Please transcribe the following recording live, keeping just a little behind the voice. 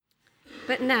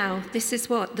But now this is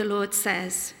what the Lord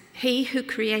says. He who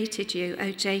created you,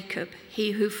 O Jacob,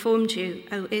 he who formed you,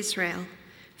 O Israel,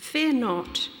 fear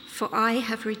not, for I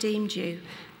have redeemed you.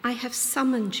 I have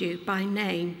summoned you by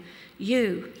name.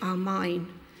 You are mine.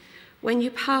 When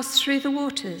you pass through the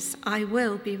waters, I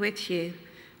will be with you.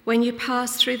 When you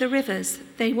pass through the rivers,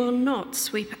 they will not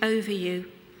sweep over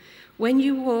you. When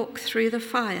you walk through the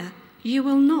fire, you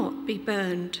will not be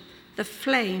burned. The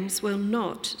flames will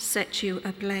not set you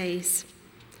ablaze.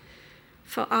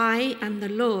 For I am the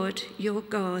Lord your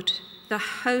God, the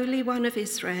Holy One of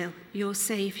Israel, your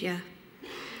Saviour.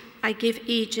 I give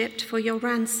Egypt for your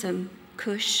ransom,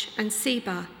 Cush and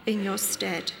Seba in your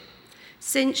stead.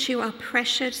 Since you are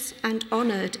precious and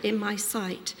honoured in my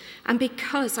sight, and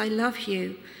because I love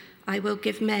you, I will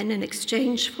give men in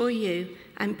exchange for you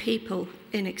and people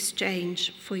in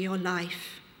exchange for your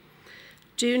life.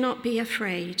 Do not be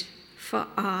afraid, for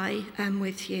I am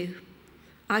with you.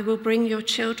 I will bring your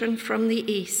children from the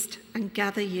east and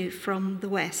gather you from the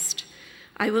west.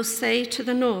 I will say to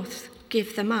the north,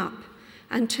 give them up,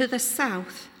 and to the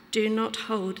south, do not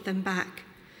hold them back.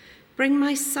 Bring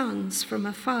my sons from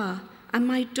afar and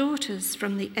my daughters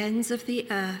from the ends of the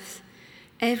earth,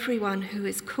 everyone who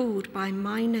is called by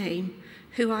my name,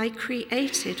 who I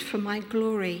created for my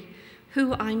glory,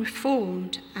 who I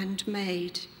formed and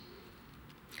made.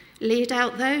 Lead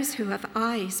out those who have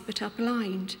eyes but are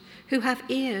blind, who have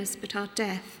ears but are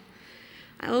deaf.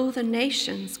 All the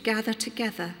nations gather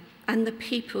together and the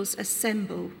peoples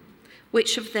assemble.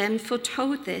 Which of them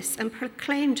foretold this and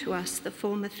proclaimed to us the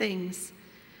former things?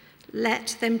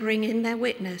 Let them bring in their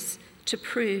witness to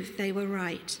prove they were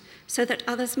right, so that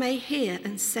others may hear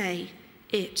and say,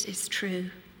 it is true.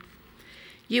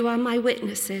 You are my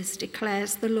witnesses,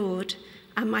 declares the Lord,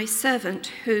 and my servant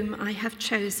whom I have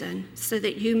chosen, so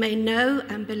that you may know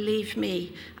and believe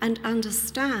me and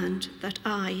understand that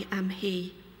I am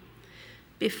he.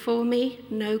 Before me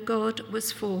no God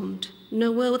was formed,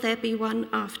 nor will there be one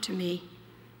after me.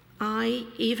 I,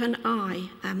 even I,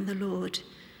 am the Lord,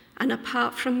 and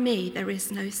apart from me there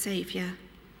is no Saviour.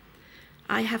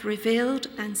 I have revealed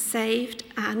and saved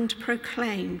and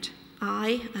proclaimed,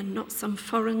 I, and not some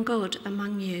foreign god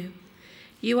among you.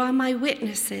 You are my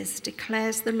witnesses,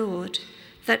 declares the Lord,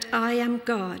 that I am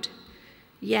God.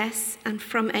 Yes, and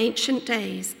from ancient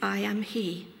days I am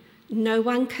he. No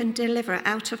one can deliver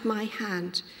out of my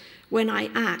hand. When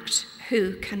I act,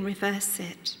 who can reverse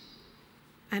it?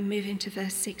 And moving to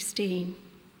verse 16.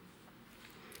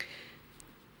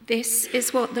 This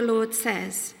is what the Lord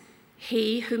says,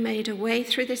 he who made a way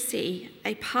through the sea,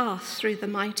 a path through the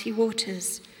mighty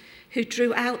waters, who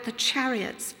drew out the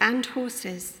chariots and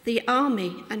horses, the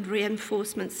army and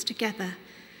reinforcements together,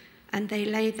 and they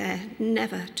lay there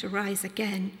never to rise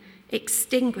again,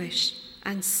 extinguished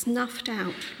and snuffed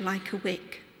out like a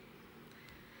wick.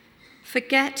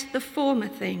 Forget the former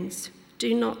things,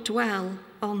 do not dwell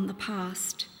on the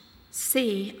past.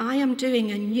 See, I am doing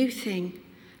a new thing.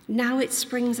 Now it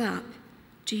springs up.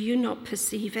 Do you not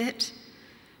perceive it?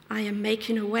 I am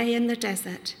making a way in the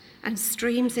desert and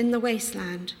streams in the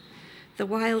wasteland. The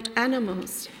wild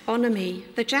animals honor me,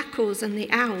 the jackals and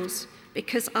the owls,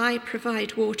 because I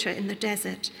provide water in the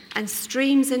desert and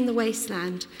streams in the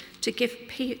wasteland to give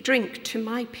drink to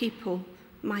my people,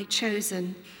 my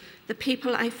chosen, the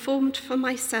people I formed for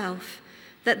myself,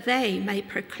 that they may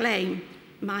proclaim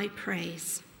my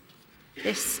praise.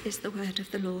 This is the word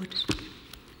of the Lord.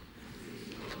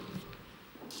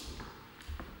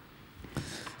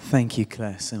 Thank you,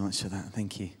 Claire, so much for that.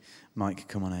 Thank you. Mike,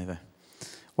 come on over.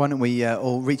 Why don't we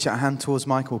all reach our hand towards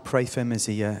Mike? We'll pray for him as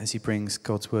he brings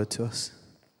God's word to us.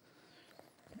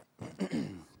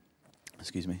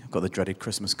 Excuse me, I've got the dreaded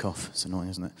Christmas cough. It's annoying,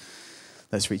 isn't it?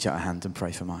 Let's reach out our hand and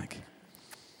pray for Mike.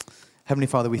 Heavenly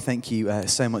Father, we thank you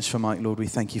so much for Mike, Lord. We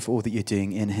thank you for all that you're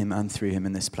doing in him and through him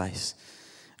in this place.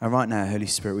 And right now, Holy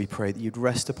Spirit, we pray that you'd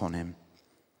rest upon him,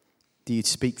 that you'd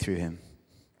speak through him,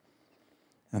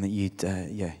 and that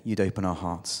you'd open our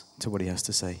hearts to what he has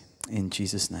to say. In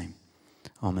Jesus' name,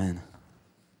 amen.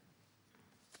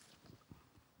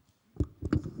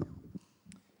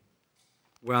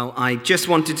 Well, I just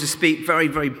wanted to speak very,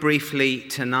 very briefly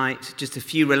tonight, just a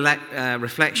few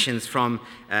reflections from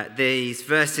these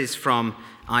verses from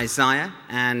Isaiah.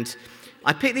 And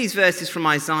I picked these verses from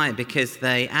Isaiah because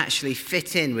they actually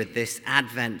fit in with this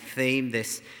Advent theme,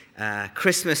 this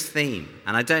Christmas theme.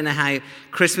 And I don't know how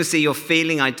Christmassy you're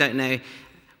feeling. I don't know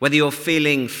whether you're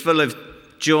feeling full of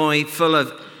joy, full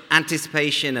of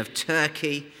anticipation of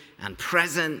turkey and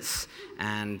presents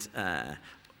and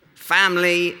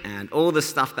family and all the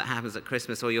stuff that happens at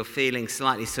Christmas, or you're feeling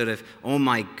slightly sort of, oh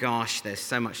my gosh, there's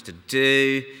so much to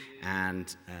do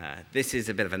and this is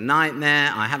a bit of a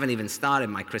nightmare. I haven't even started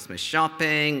my Christmas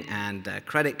shopping, and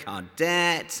credit card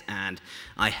debt, and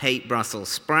I hate Brussels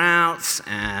sprouts,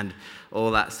 and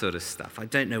all that sort of stuff. I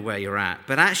don't know where you're at.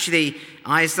 But actually,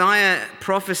 Isaiah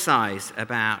prophesies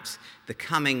about the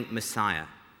coming Messiah,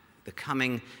 the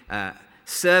coming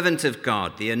servant of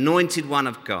God, the anointed one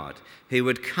of God, who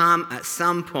would come at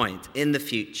some point in the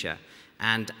future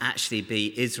and actually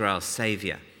be Israel's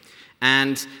Saviour.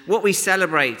 And what we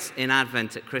celebrate in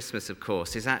Advent at Christmas, of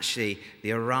course, is actually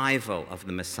the arrival of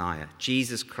the Messiah,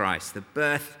 Jesus Christ, the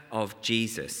birth of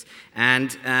Jesus.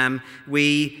 And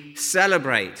we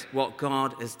celebrate what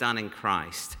God has done in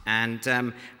Christ.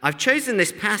 And I've chosen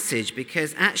this passage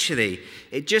because actually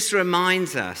it just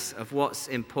reminds us of what's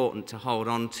important to hold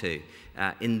on to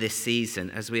in this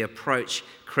season as we approach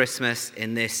Christmas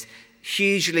in this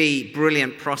hugely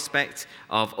brilliant prospect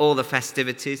of all the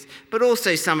festivities, but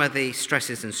also some of the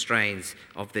stresses and strains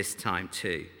of this time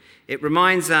too. It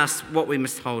reminds us what we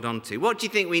must hold on to. What do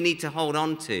you think we need to hold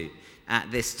on to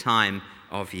at this time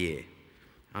of year?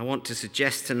 I want to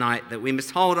suggest tonight that we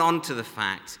must hold on to the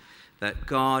fact that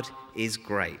God is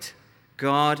great.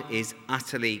 God is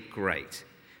utterly great.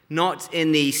 Not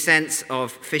in the sense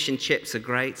of fish and chips are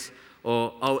great,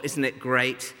 or, oh, isn't it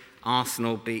great?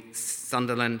 Arsenal beat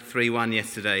Sunderland 3-1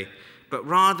 yesterday. But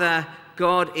rather,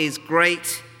 God is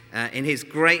great in his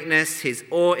greatness, his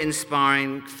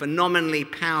awe-inspiring, phenomenally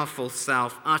powerful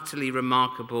self, utterly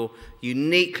remarkable,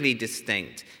 uniquely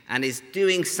distinct, and is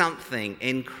doing something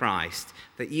in Christ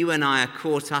that you and I are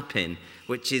caught up in,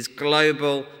 which is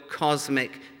global,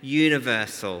 cosmic,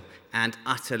 universal, and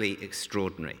utterly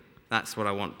extraordinary. That's what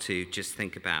I want to just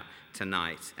think about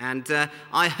tonight. And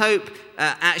I hope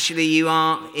actually you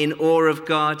are in awe of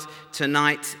God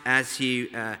tonight as you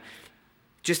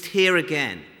just hear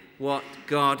again what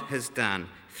God has done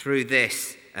through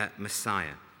this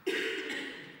Messiah.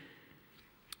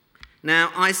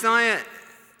 Now, Isaiah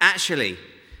actually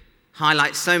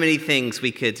highlights so many things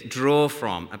we could draw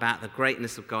from about the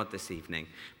greatness of God this evening,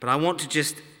 but I want to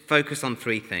just focus on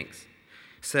three things.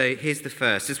 So here's the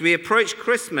first. As we approach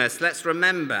Christmas, let's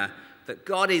remember that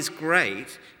God is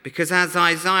great because, as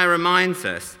Isaiah reminds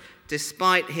us,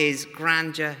 despite his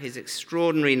grandeur, his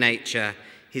extraordinary nature,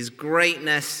 his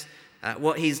greatness,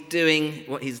 what he's doing,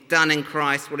 what he's done in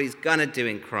Christ, what he's going to do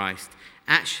in Christ,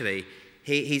 actually,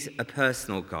 he's a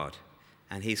personal God.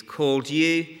 And he's called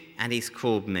you and he's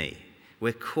called me.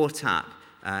 We're caught up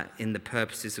in the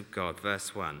purposes of God.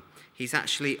 Verse 1. He's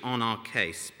actually on our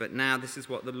case. But now this is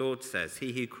what the Lord says.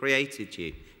 He who created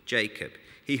you, Jacob,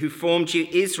 he who formed you,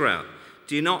 Israel,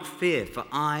 do not fear, for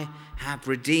I have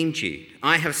redeemed you.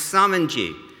 I have summoned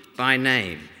you by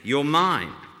name. You're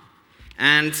mine.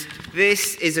 And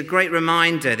this is a great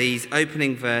reminder, these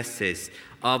opening verses,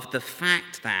 of the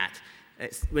fact that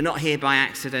we're not here by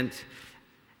accident.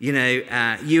 You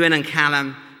know, Ewan and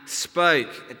Callum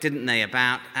spoke, didn't they,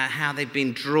 about how they've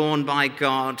been drawn by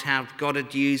God, how God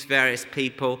had used various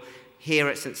people here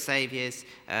at St. Saviour's,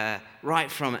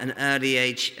 right from an early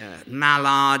age,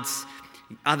 mallards,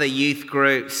 other youth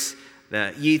groups,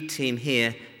 the youth team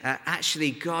here.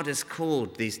 Actually, God has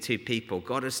called these two people.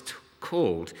 God has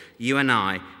called you and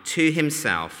I to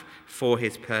himself for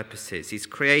his purposes. He's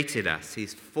created us.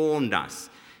 He's formed us.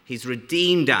 He's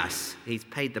redeemed us. He's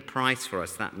paid the price for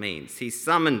us, that means. He's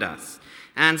summoned us.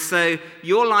 And so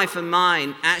your life and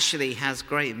mine actually has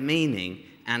great meaning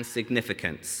and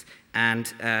significance.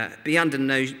 And be under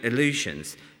no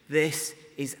illusions, this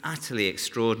is utterly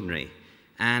extraordinary.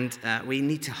 And we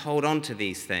need to hold on to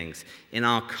these things in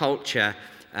our culture,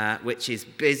 which is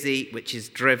busy, which is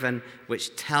driven,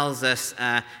 which tells us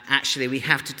actually we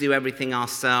have to do everything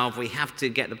ourselves, we have to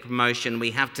get the promotion,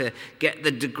 we have to get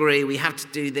the degree, we have to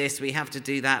do this, we have to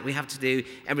do that, we have to do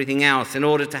everything else in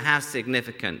order to have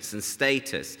significance and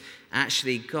status.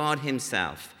 Actually, God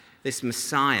himself, this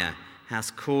Messiah, has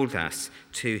called us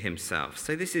to himself.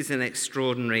 So this is an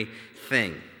extraordinary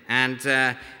thing.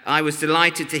 And I was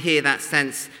delighted to hear that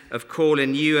sense of call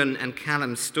in you and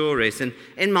Callum's stories. And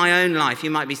in my own life, you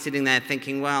might be sitting there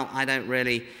thinking, well, I don't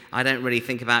really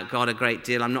think about God a great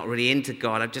deal. I'm not really into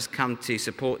God. I've just come to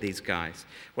support these guys.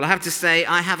 Well, I have to say,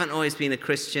 I haven't always been a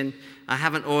Christian. I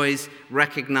haven't always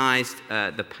recognized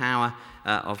the power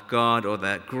of God or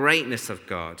the greatness of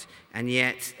God. And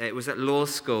yet it was at law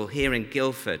school here in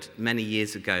Guildford many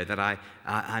years ago that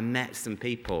I met some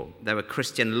people. They were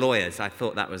Christian lawyers. I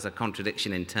thought that was a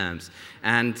contradiction in terms.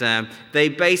 And they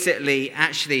basically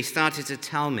actually started to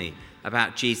tell me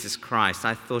about Jesus Christ.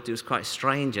 I thought it was quite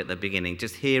strange at the beginning,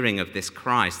 just hearing of this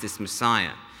Christ, this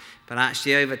Messiah. But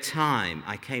actually over time,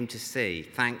 I came to see,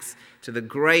 thanks to the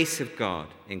grace of God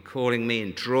in calling me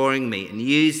and drawing me and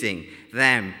using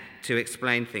them to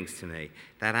explain things to me,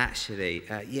 that actually,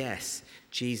 yes,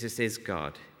 Jesus is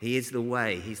God. He is the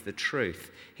way, he's the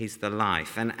truth, he's the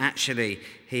life. And actually,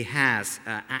 he has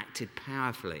acted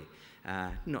powerfully,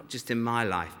 not just in my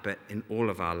life, but in all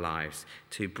of our lives,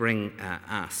 to bring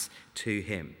us to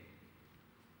him.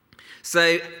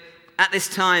 So at this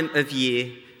time of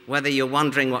year, whether you're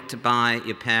wondering what to buy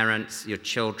your parents, your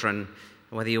children,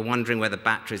 whether you're wondering whether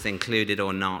batteries included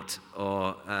or not,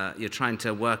 or you're trying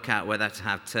to work out whether to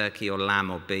have turkey or lamb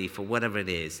or beef or whatever it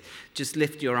is, just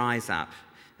lift your eyes up.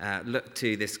 Look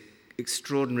to this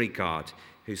extraordinary God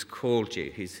who's called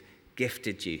you, who's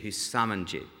gifted you, who's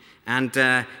summoned you.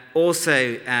 And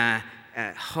also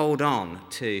hold on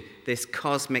to this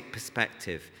cosmic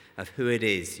perspective of who it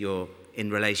is you're in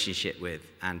relationship with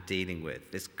and dealing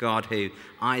with. This God who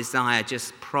Isaiah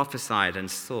just prophesied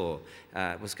and saw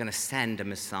was going to send a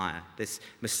Messiah. This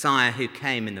Messiah who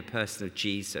came in the person of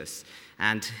Jesus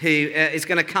and who is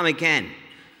going to come again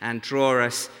and draw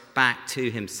us back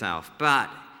to himself. But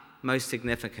most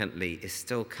significantly, is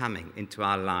still coming into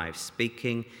our lives,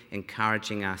 speaking,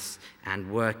 encouraging us, and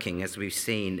working, as we've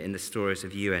seen in the stories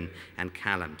of Ewan and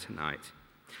Callum tonight.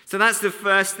 So that's the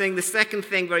first thing. The second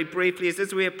thing, very briefly, is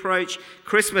as we approach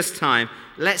Christmas time,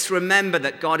 let's remember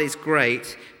that God is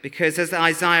great, because as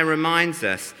Isaiah reminds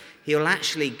us, he'll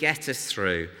actually get us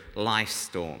through life's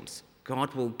storms.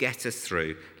 God will get us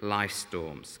through life's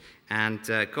storms. And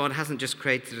God hasn't just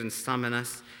created and summoned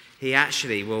us. He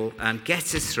actually will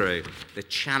get us through the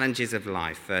challenges of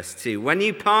life. Verse 2, when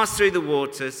you pass through the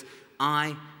waters,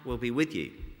 I will be with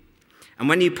you. And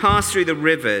when you pass through the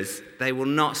rivers, they will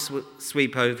not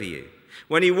sweep over you.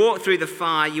 When you walk through the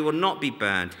fire, you will not be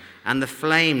burned, and the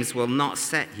flames will not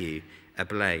set you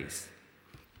ablaze.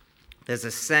 There's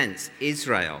a sense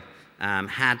Israel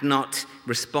had not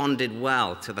responded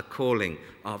well to the calling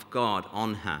of God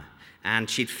on her. And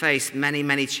she'd faced many,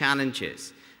 many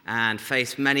challenges and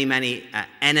faced many, many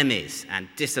enemies and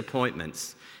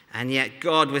disappointments. And yet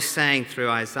God was saying through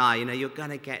Isaiah, you're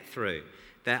going to get through.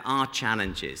 There are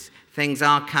challenges. Things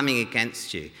are coming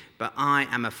against you. But I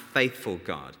am a faithful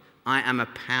God. I am a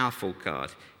powerful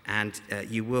God. And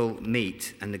you will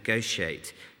meet and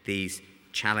negotiate these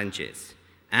challenges.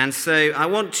 And so I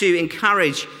want to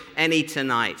encourage any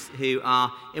tonight who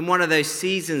are in one of those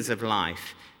seasons of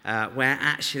life where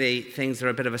actually things are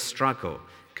a bit of a struggle.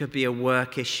 It could be a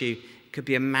work issue. It could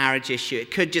be a marriage issue.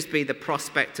 It could just be the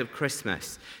prospect of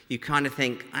Christmas. You kind of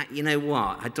think, you know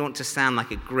what, I don't want to sound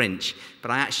like a Grinch,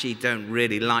 but I actually don't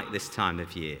really like this time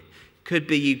of year. Could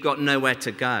be you've got nowhere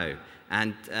to go,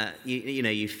 and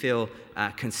you feel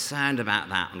concerned about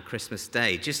that on Christmas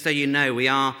Day. Just so you know, we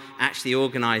are actually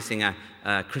organising a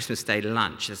Christmas Day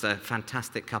lunch. There's a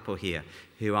fantastic couple here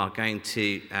who are going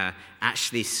to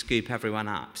actually scoop everyone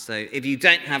up. So if you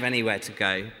don't have anywhere to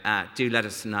go, do let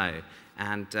us know.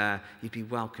 And you'd be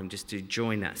welcome just to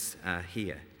join us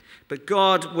here. But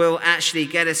God will actually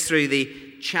get us through the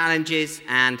challenges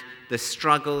and the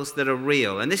struggles that are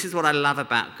real. And this is what I love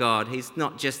about God. He's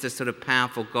not just a sort of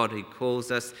powerful God who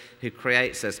calls us, who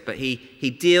creates us, but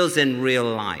he deals in real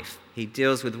life. He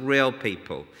deals with real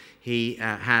people. He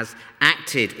has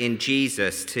acted in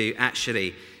Jesus to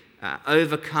actually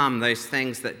overcome those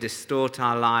things that distort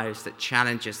our lives, that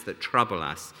challenge us, that trouble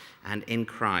us. And in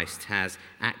Christ has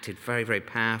acted very, very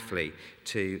powerfully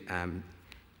to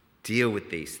deal with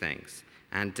these things.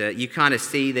 And you kind of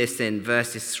see this in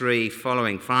verses 3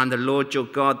 following. For I am the Lord your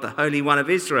God, the Holy One of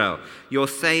Israel, your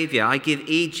Saviour. I give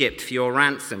Egypt for your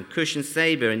ransom, Cush and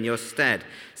Seba in your stead.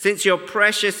 Since you're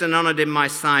precious and honoured in my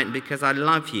sight, and because I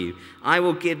love you, I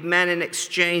will give men in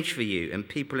exchange for you and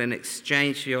people in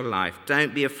exchange for your life.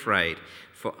 Don't be afraid,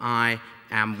 for I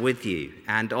am with you.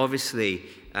 And obviously,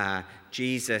 Isaiah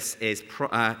is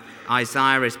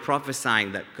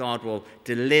prophesying that God will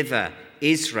deliver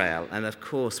Israel. And of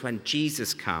course, when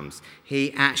Jesus comes,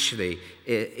 he actually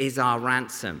is our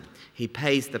ransom. He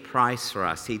pays the price for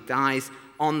us. He dies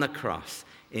on the cross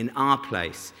in our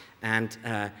place and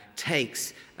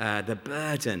takes the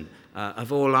burden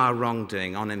of all our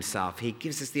wrongdoing on himself. He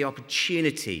gives us the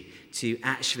opportunity to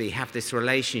actually have this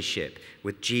relationship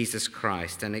with Jesus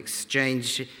Christ and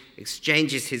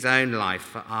exchanges his own life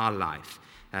for our life.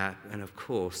 And of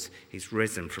course, he's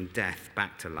risen from death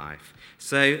back to life.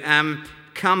 So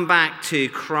come back to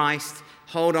Christ.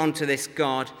 Hold on to this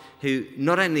God who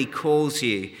not only calls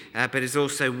you, but is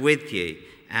also with you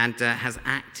and has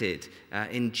acted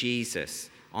in Jesus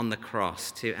on the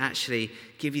cross to actually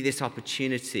give you this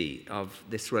opportunity of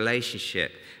this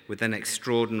relationship with an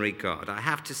extraordinary God. I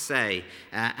have to say,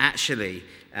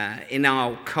 in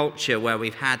our culture where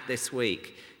we've had this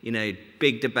week,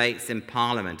 big debates in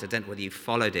Parliament. I don't know whether you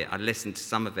followed it. I listened to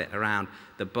some of it around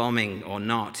the bombing or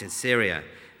not in Syria,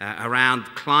 around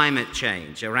climate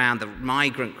change, around the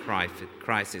migrant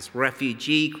crisis,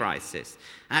 refugee crisis.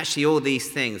 Actually, all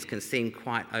these things can seem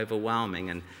quite overwhelming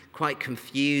and quite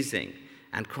confusing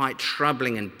and quite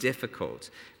troubling and difficult.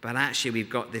 But actually, we've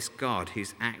got this God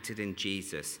who's acted in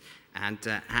Jesus. And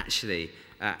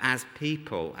as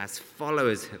people, as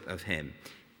followers of him,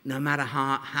 no matter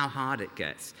how hard it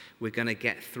gets, we're going to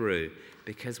get through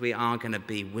because we are going to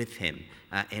be with him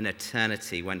in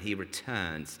eternity when he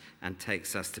returns and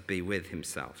takes us to be with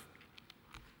himself.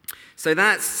 So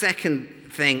that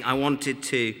second thing I wanted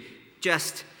to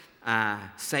just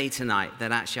say tonight,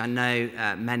 that actually I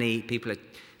know many people are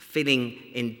feeling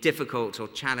in difficult or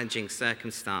challenging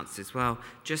circumstances. Well,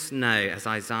 just know, as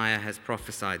Isaiah has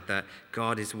prophesied, that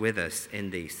God is with us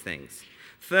in these things.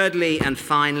 Thirdly and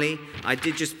finally, I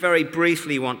did just very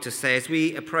briefly want to say, as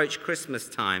we approach Christmas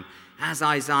time, as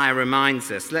Isaiah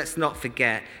reminds us, let's not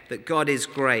forget that God is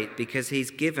great because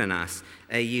he's given us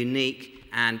a unique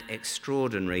and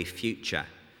extraordinary future.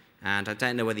 And I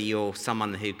don't know whether you're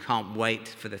someone who can't wait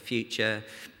for the future,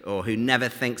 or who never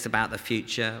thinks about the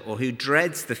future, or who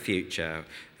dreads the future.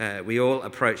 We all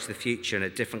approach the future in a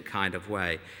different kind of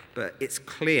way. But it's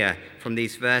clear from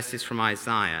these verses from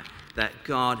Isaiah that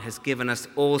God has given us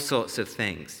all sorts of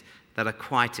things that are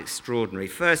quite extraordinary.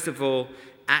 First of all,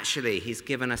 actually, he's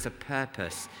given us a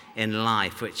purpose in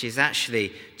life, which is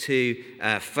actually to,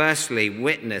 firstly,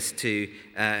 witness to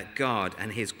God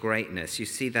and his greatness. You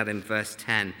see that in verse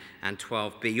 10 and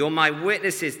 12b. You're my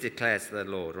witnesses, declares the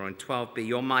Lord. Or in 12b,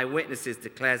 you're my witnesses,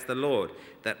 declares the Lord,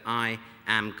 that I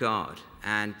am God.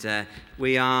 And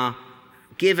we are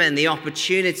given the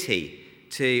opportunity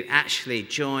to actually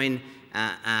join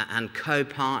and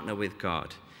co-partner with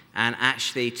God, and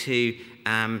actually to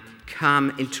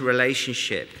come into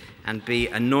relationship and be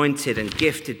anointed and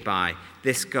gifted by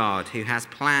this God who has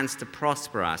plans to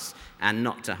prosper us and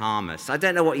not to harm us. I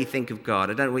don't know what you think of God.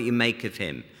 I don't know what you make of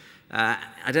him. I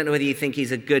don't know whether you think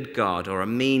he's a good God or a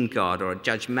mean God or a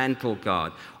judgmental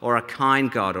God or a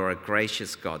kind God or a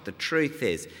gracious God. The truth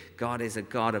is, God is a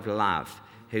God of love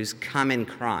who's come in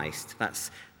Christ.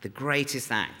 That's the greatest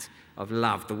act of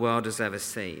love the world has ever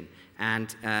seen.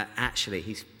 And actually,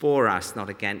 he's for us, not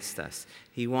against us.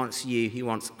 He wants you, he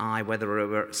wants I, whether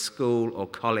we're at school or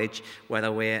college,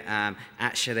 whether we're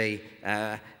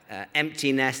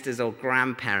empty nesters or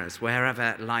grandparents,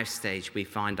 wherever life stage we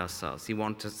find ourselves. He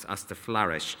wants us to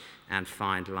flourish and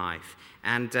find life.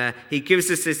 And he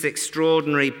gives us this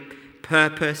extraordinary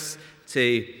purpose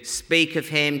to speak of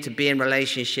him, to be in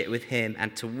relationship with him,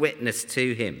 and to witness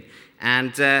to him.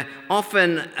 And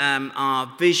often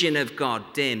our vision of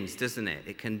God dims, doesn't it?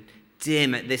 It can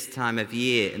dim at this time of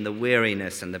year in the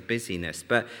weariness and the busyness.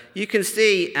 But you can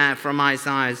see from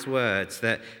Isaiah's words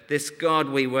that this God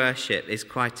we worship is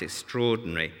quite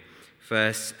extraordinary.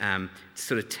 Verse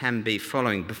sort of 10b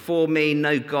following. Before me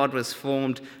no God was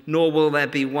formed, nor will there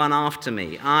be one after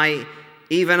me.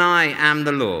 Even I am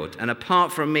the Lord, and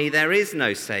apart from me there is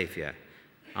no Saviour.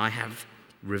 I have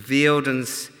revealed and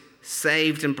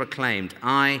saved and proclaimed,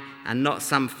 I and not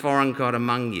some foreign god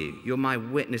among you. You're my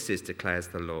witnesses, declares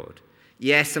the Lord.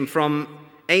 Yes, and from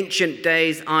ancient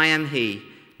days I am he.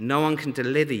 No one can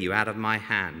deliver you out of my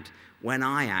hand. When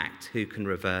I act, who can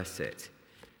reverse it?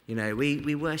 You know,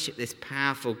 we worship this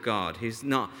powerful God who's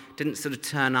didn't sort of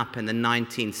turn up in the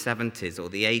 1970s or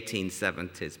the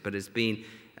 1870s, but has been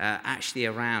actually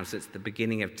around since the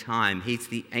beginning of time. He's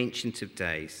the Ancient of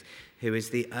Days, who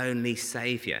is the only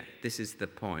Saviour. This is the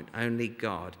point. Only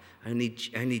God, only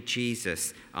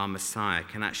Jesus, our Messiah,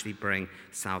 can actually bring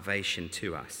salvation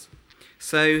to us.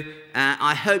 So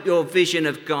I hope your vision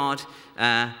of God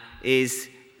is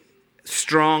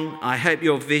strong. I hope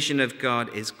your vision of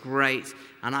God is great.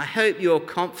 And I hope you're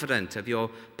confident of your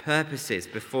purposes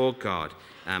before God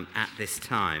at this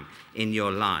time in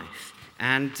your life.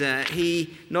 And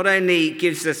he not only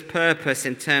gives us purpose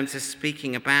in terms of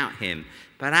speaking about him,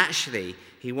 but actually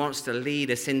he wants to lead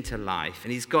us into life.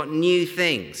 And he's got new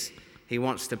things he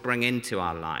wants to bring into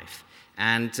our life.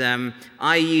 And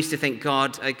I used to think,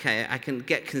 God, okay, I can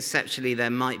get conceptually there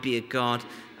might be a God.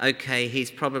 Okay, he's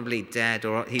probably dead,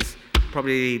 or he's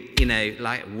probably,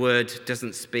 like wood,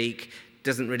 doesn't speak,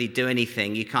 doesn't really do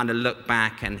anything. You kind of look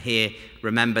back and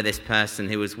remember this person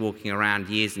who was walking around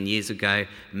years and years ago.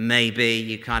 Maybe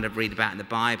you kind of read about in the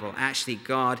Bible. Actually,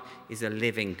 God is a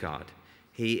living God.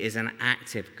 He is an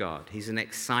active God. He's an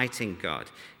exciting God.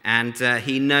 And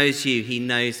he knows you. He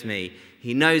knows me.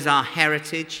 He knows our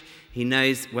heritage. He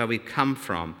knows where we've come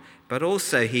from. But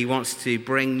also he wants to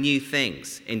bring new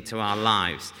things into our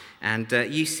lives. And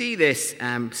you see this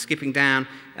skipping down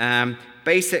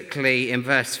basically in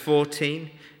verse 14.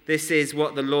 This is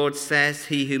what the Lord says,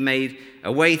 he who made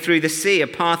a way through the sea, a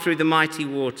path through the mighty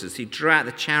waters, who drew out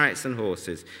the chariots and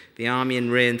horses, the army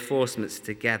and reinforcements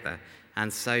together,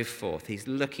 and so forth. He's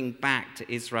looking back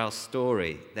to Israel's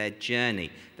story, their journey,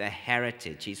 their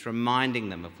heritage. He's reminding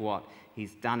them of what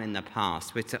he's done in the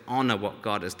past. We're to honor what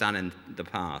God has done in the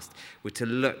past. We're to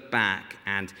look back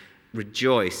and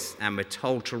rejoice, and we're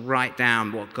told to write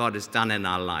down what God has done in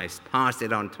our lives, pass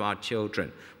it on to our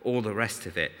children, all the rest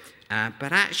of it.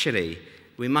 But actually,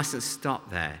 we mustn't stop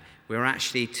there. We're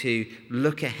actually to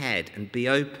look ahead and be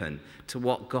open to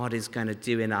what God is going to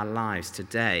do in our lives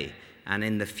today and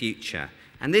in the future.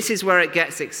 And this is where it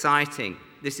gets exciting.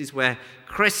 This is where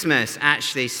Christmas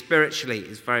actually spiritually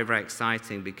is very, very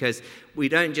exciting, because we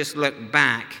don't just look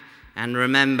back and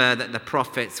remember that the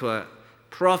prophets were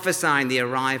prophesying the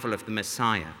arrival of the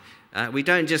Messiah. We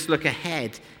don't just look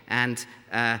ahead and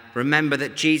remember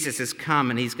that Jesus has come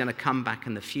and he's going to come back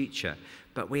in the future,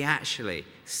 but we actually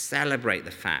celebrate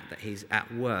the fact that he's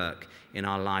at work in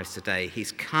our lives today.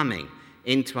 He's coming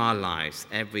into our lives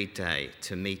every day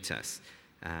to meet us.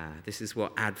 This is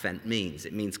what Advent means.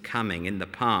 It means coming in the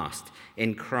past,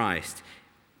 in Christ,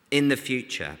 in the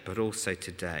future, but also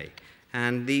today.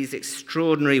 And these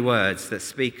extraordinary words that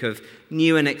speak of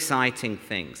new and exciting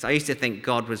things. I used to think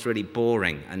God was really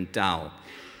boring and dull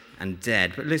and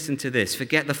dead. But listen to this.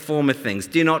 Forget the former things.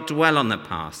 Do not dwell on the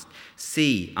past.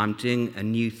 See, I'm doing a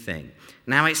new thing.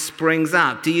 Now it springs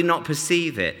up. Do you not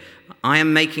perceive it? I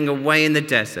am making a way in the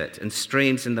desert and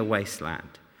streams in the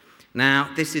wasteland.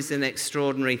 Now, this is an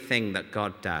extraordinary thing that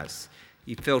God does.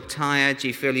 You feel tired.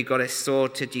 You feel you've got it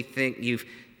sorted. You think you've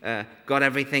got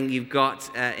everything you've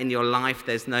got in your life.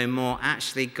 There's no more.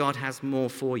 Actually, God has more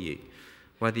for you.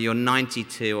 Whether you're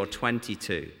 92 or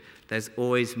 22, there's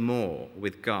always more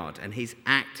with God. And he's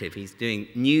active. He's doing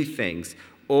new things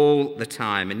all the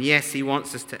time. And yes, he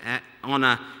wants us to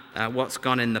honor what's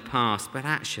gone in the past. But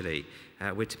actually,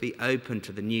 we're to be open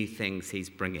to the new things he's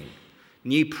bringing.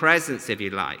 New presents, if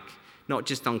you like. Not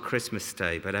just on Christmas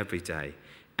Day, but every day.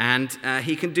 And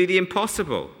he can do the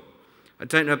impossible. I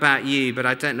don't know about you, but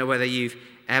I don't know whether you've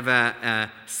ever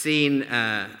seen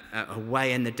a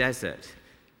way in the desert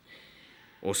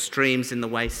or streams in the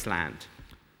wasteland.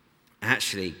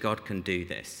 Actually, God can do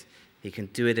this. He can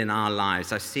do it in our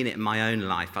lives. I've seen it in my own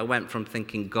life. I went from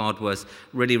thinking God was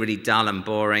really, really dull and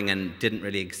boring and didn't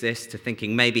really exist to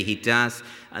thinking maybe he does,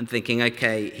 and thinking,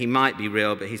 okay, he might be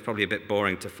real, but he's probably a bit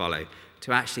boring to follow,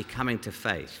 to actually coming to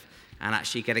faith and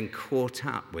actually getting caught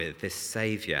up with this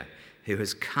Saviour who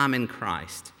has come in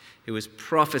Christ, who was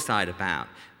prophesied about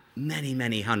many,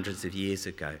 many hundreds of years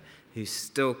ago, who's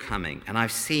still coming. And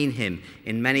I've seen him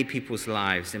in many people's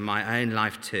lives, in my own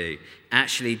life too,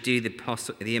 actually do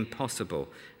the impossible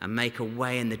and make a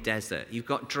way in the desert. You've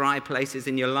got dry places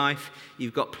in your life.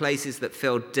 You've got places that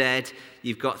feel dead.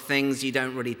 You've got things you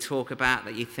don't really talk about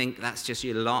that you think that's just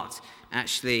your lot.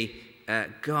 Actually,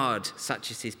 God, such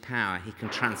is his power, he can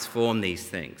transform these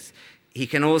things. He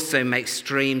can also make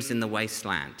streams in the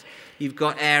wasteland. You've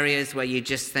got areas where you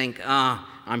just think,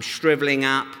 I'm shriveling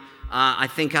up. I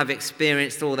think I've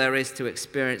experienced all there is to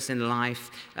experience in life.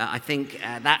 I think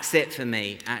that's it for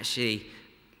me. Actually,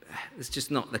 it's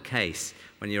just not the case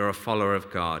when you're a follower of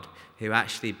God who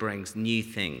actually brings new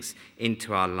things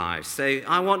into our lives. So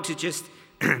I want to just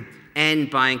end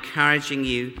by encouraging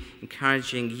you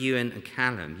and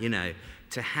Callum,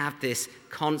 to have this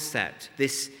concept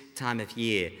this time of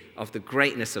year of the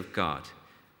greatness of God,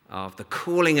 of the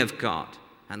calling of God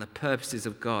and the purposes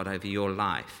of God over your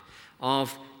life,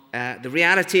 of the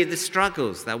reality of the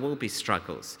struggles. There will be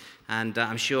struggles, and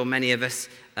I'm sure many of us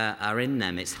are in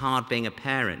them. It's hard being a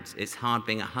parent. It's hard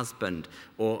being a husband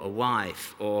or a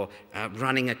wife, or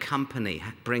running a company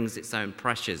brings its own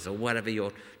pressures, or whatever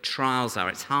your trials are.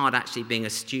 It's hard actually being a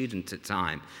student at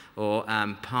time, or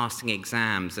passing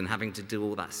exams and having to do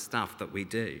all that stuff that we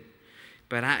do.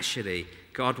 But actually,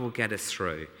 God will get us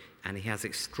through, and he has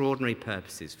extraordinary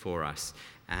purposes for us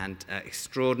and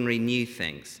extraordinary new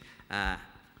things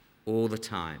all the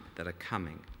time that are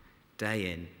coming,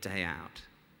 day in, day out.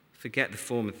 Forget the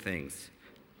former things.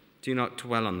 Do not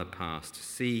dwell on the past.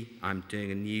 See, I'm doing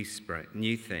a new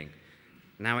thing.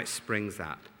 Now it springs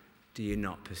up. Do you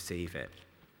not perceive it?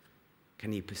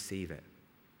 Can you perceive it?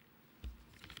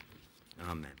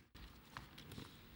 Amen.